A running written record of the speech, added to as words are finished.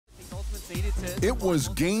It was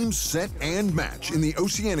game, set, and match in the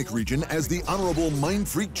Oceanic region as the Honorable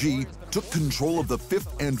Mindfreak G took control of the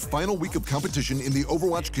 5th and final week of competition in the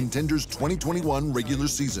Overwatch Contenders 2021 regular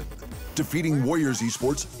season, defeating Warriors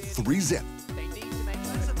Esports 3-0.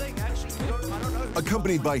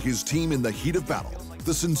 Accompanied by his team in the heat of battle,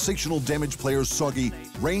 the sensational damage player Soggy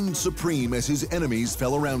reigned supreme as his enemies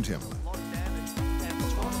fell around him.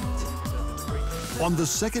 On the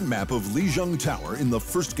second map of Lijiang Tower in the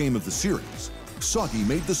first game of the series, Soggy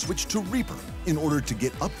made the switch to Reaper in order to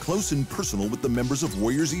get up close and personal with the members of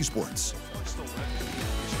Warriors Esports.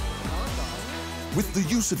 With the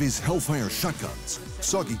use of his Hellfire shotguns,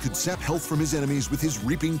 Soggy could sap health from his enemies with his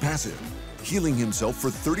Reaping passive, healing himself for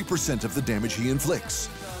 30% of the damage he inflicts.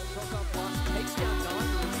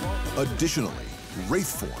 Additionally,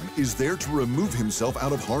 Wraith Form is there to remove himself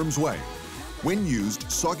out of harm's way. When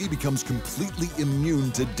used, Soggy becomes completely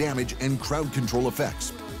immune to damage and crowd control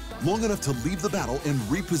effects, long enough to leave the battle and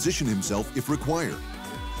reposition himself if required.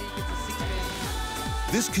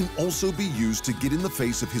 This can also be used to get in the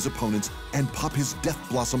face of his opponents and pop his Death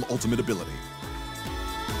Blossom ultimate ability.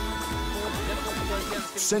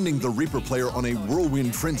 Sending the Reaper player on a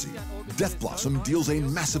whirlwind frenzy, Death Blossom deals a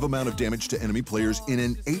massive amount of damage to enemy players in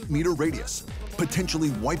an 8-meter radius,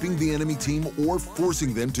 potentially wiping the enemy team or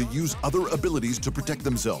forcing them to use other abilities to protect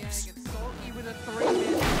themselves.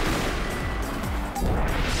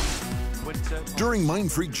 During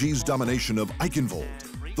Mindfreak G's domination of Eichenwald,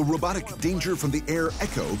 the robotic danger from the air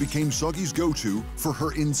Echo became Soggy's go-to for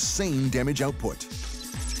her insane damage output.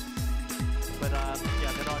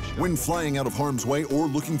 When flying out of harm's way or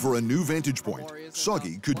looking for a new vantage point,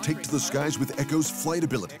 Soggy could take to the skies with Echo's flight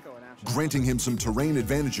ability, granting him some terrain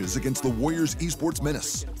advantages against the Warriors Esports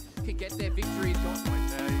menace.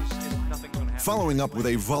 Following up with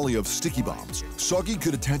a volley of sticky bombs, Soggy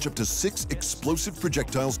could attach up to 6 explosive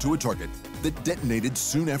projectiles to a target that detonated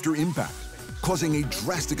soon after impact, causing a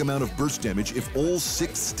drastic amount of burst damage if all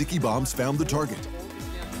 6 sticky bombs found the target.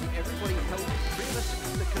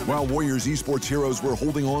 While Warriors Esports heroes were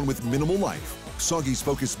holding on with minimal life, Soggy's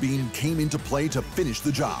focus beam came into play to finish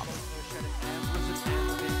the job.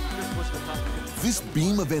 This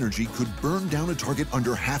beam of energy could burn down a target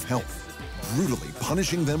under half health, brutally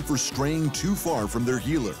punishing them for straying too far from their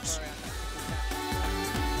healers.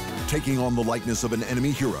 Taking on the likeness of an enemy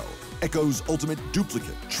hero, Echo's ultimate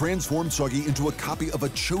duplicate transformed Soggy into a copy of a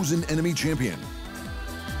chosen enemy champion.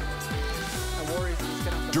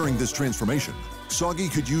 During this transformation, Soggy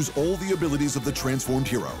could use all the abilities of the transformed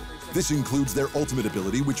hero. This includes their ultimate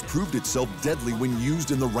ability, which proved itself deadly when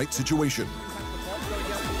used in the right situation.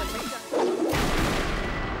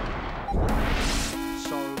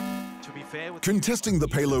 Contesting the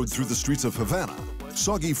payload through the streets of Havana,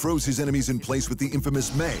 Soggy froze his enemies in place with the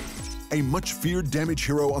infamous Mei, a much-feared damage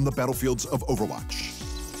hero on the battlefields of Overwatch.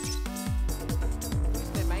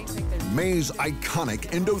 Mei's iconic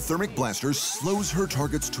endothermic blaster slows her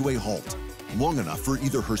targets to a halt, long enough for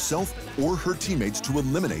either herself or her teammates to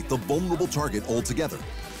eliminate the vulnerable target altogether.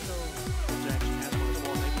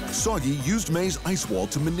 Soggy used Mei's ice wall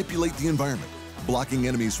to manipulate the environment, blocking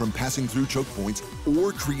enemies from passing through choke points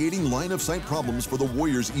or creating line-of-sight problems for the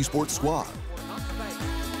Warriors Esports squad.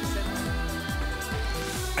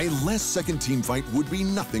 A last-second teamfight would be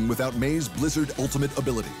nothing without Mei's Blizzard ultimate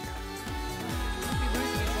ability.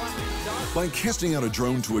 By casting out a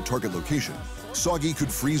drone to a target location, Soggy could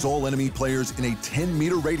freeze all enemy players in a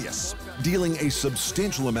 10-meter radius, dealing a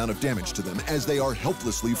substantial amount of damage to them as they are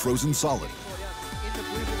helplessly frozen solid.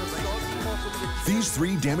 These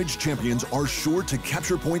 3 damaged champions are sure to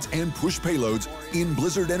capture points and push payloads in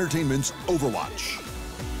Blizzard Entertainment's Overwatch.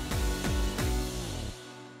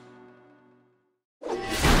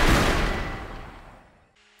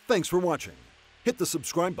 Thanks for watching. Hit the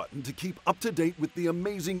subscribe button to keep up to date with the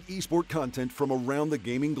amazing esport content from around the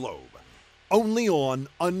gaming globe. Only on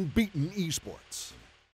Unbeaten Esports.